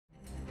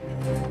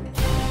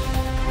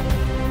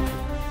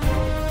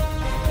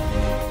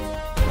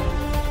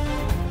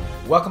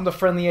Welcome to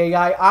Friendly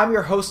AI. I'm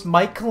your host,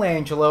 Mike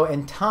Colangelo,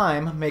 and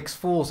time makes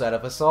fools out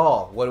of us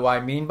all. What do I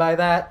mean by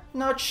that?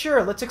 Not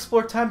sure. Let's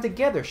explore time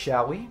together,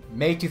 shall we?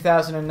 May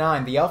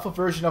 2009, the alpha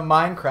version of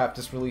Minecraft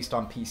is released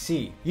on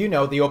PC. You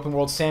know, the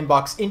open-world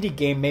sandbox indie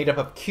game made up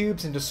of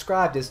cubes and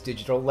described as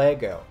digital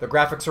Lego. The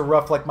graphics are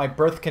rough like my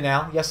birth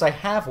canal. Yes, I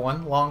have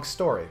one. Long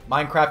story.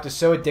 Minecraft is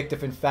so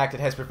addictive, in fact, it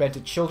has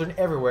prevented children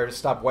everywhere to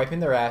stop wiping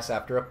their ass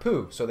after a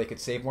poo so they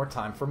could save more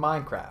time for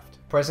Minecraft.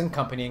 Present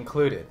company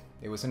included.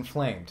 It was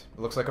inflamed. It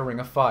looks like a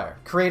ring of fire.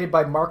 Created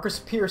by Marcus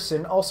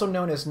Pearson, also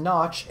known as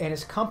Notch, and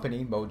his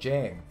company,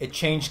 Mojang. It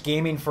changed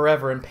gaming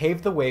forever and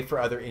paved the way for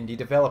other indie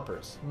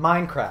developers.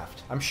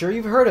 Minecraft. I'm sure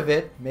you've heard of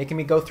it. Making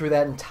me go through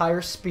that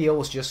entire spiel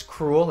was just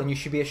cruel, and you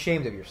should be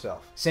ashamed of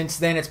yourself. Since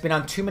then, it's been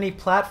on too many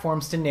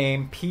platforms to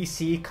name.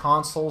 PC,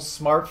 consoles,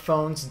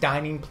 smartphones,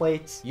 dining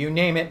plates. You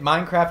name it,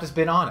 Minecraft has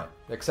been on it.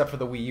 Except for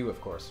the Wii U, of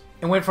course.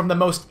 It went from the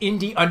most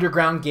indie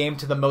underground game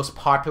to the most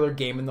popular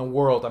game in the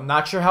world. I'm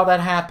not sure how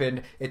that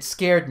happened. It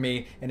scared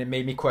me, and it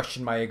made me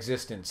question my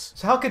existence.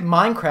 So how could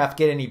Minecraft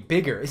get any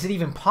bigger? Is it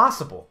even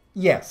possible?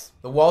 Yes.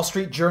 The Wall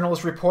Street Journal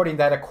is reporting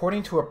that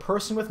according to a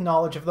person with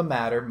knowledge of the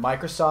matter,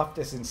 Microsoft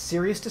is in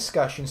serious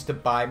discussions to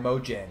buy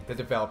Mojang, the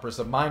developers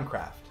of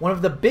Minecraft. One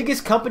of the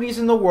biggest companies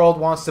in the world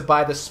wants to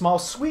buy the small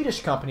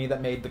Swedish company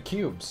that made the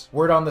cubes.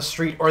 Word on the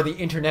street or the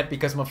internet,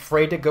 because I'm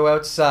afraid to go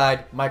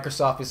outside,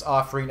 Microsoft is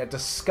offering a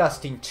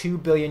disgusting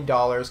 $2 billion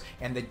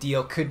and the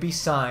deal could be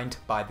signed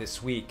by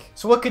this week.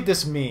 So what could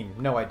this mean?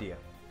 No idea.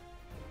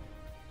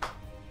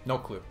 No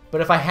clue.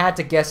 But if I had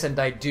to guess, and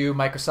I do,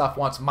 Microsoft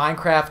wants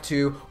Minecraft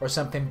 2 or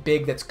something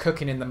big that's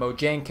cooking in the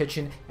Mojang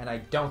kitchen, and I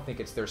don't think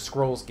it's their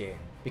Scrolls game.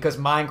 Because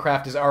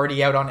Minecraft is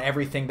already out on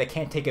everything, they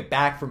can't take it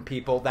back from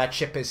people. That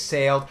ship has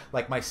sailed,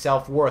 like my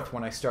self-worth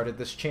when I started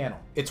this channel.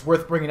 It's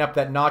worth bringing up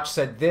that Notch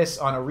said this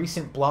on a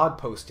recent blog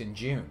post in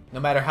June. No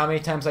matter how many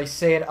times I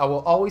say it, I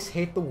will always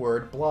hate the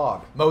word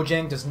blog.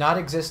 Mojang does not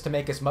exist to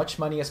make as much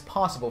money as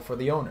possible for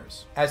the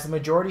owners. As the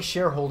majority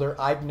shareholder,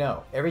 I'd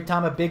know. Every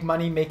time a big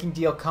money-making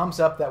deal comes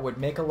up that would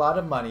make a lot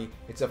of money,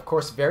 it's of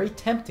course very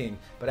tempting,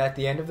 but at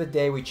the end of the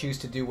day, we choose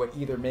to do what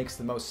either makes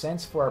the most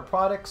sense for our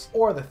products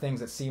or the things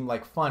that seem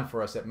like fun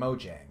for us at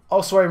Mojang.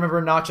 Also, I remember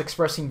Notch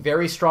expressing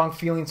very strong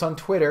feelings on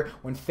Twitter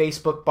when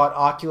Facebook bought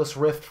Oculus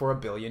Rift for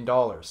 $1 billion.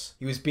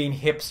 He was being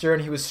hipster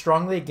and he was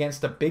strongly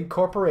against a big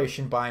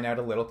corporation buying out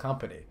a little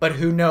company. But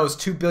who knows,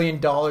 $2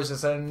 billion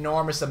is an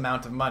enormous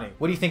amount of money.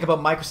 What do you think about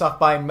Microsoft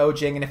buying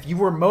Mojang? And if you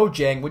were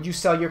Mojang, would you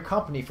sell your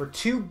company for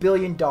 $2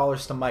 billion to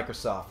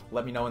Microsoft?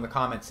 Let me know in the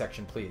comment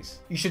section, please.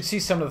 You should see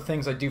some of the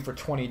things I do for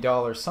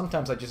 $20.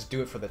 Sometimes I just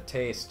do it for the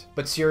taste.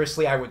 But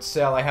seriously, I would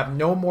sell. I have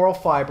no moral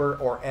fiber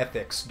or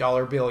ethics.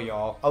 Dollar bill,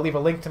 y'all. I'll leave a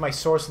link to my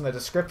source in the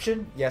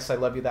description. Yes, I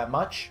love you that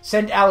much.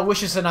 Send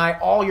Aloysius and I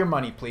all your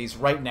money, please,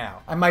 right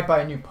now. I might buy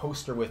a new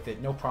poster with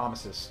it, no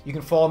promises. You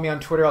can follow me on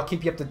Twitter. I'll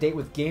keep you up to date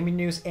with gaming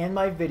news and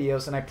my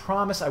videos, and I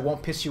promise I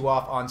won't piss you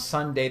off on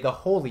Sunday, the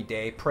holy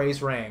day.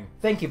 Praise reign.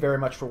 Thank you very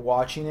much for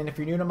watching, and if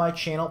you're new to my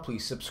channel,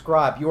 please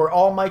subscribe. You are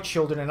all my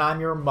children, and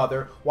I'm your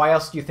mother. Why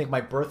else do you think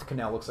my birth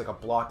canal looks like a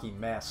blocky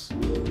mess?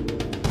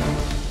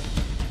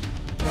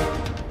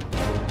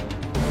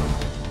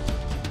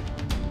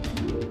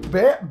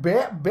 Bet.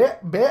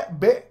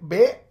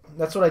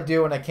 That's what I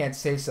do when I can't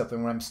say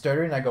something. When I'm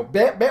stuttering, I go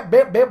bet.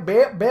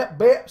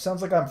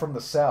 Sounds like I'm from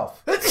the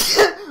South.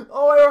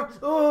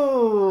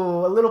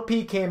 Oh, a little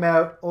pee came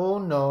out. Oh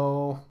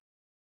no.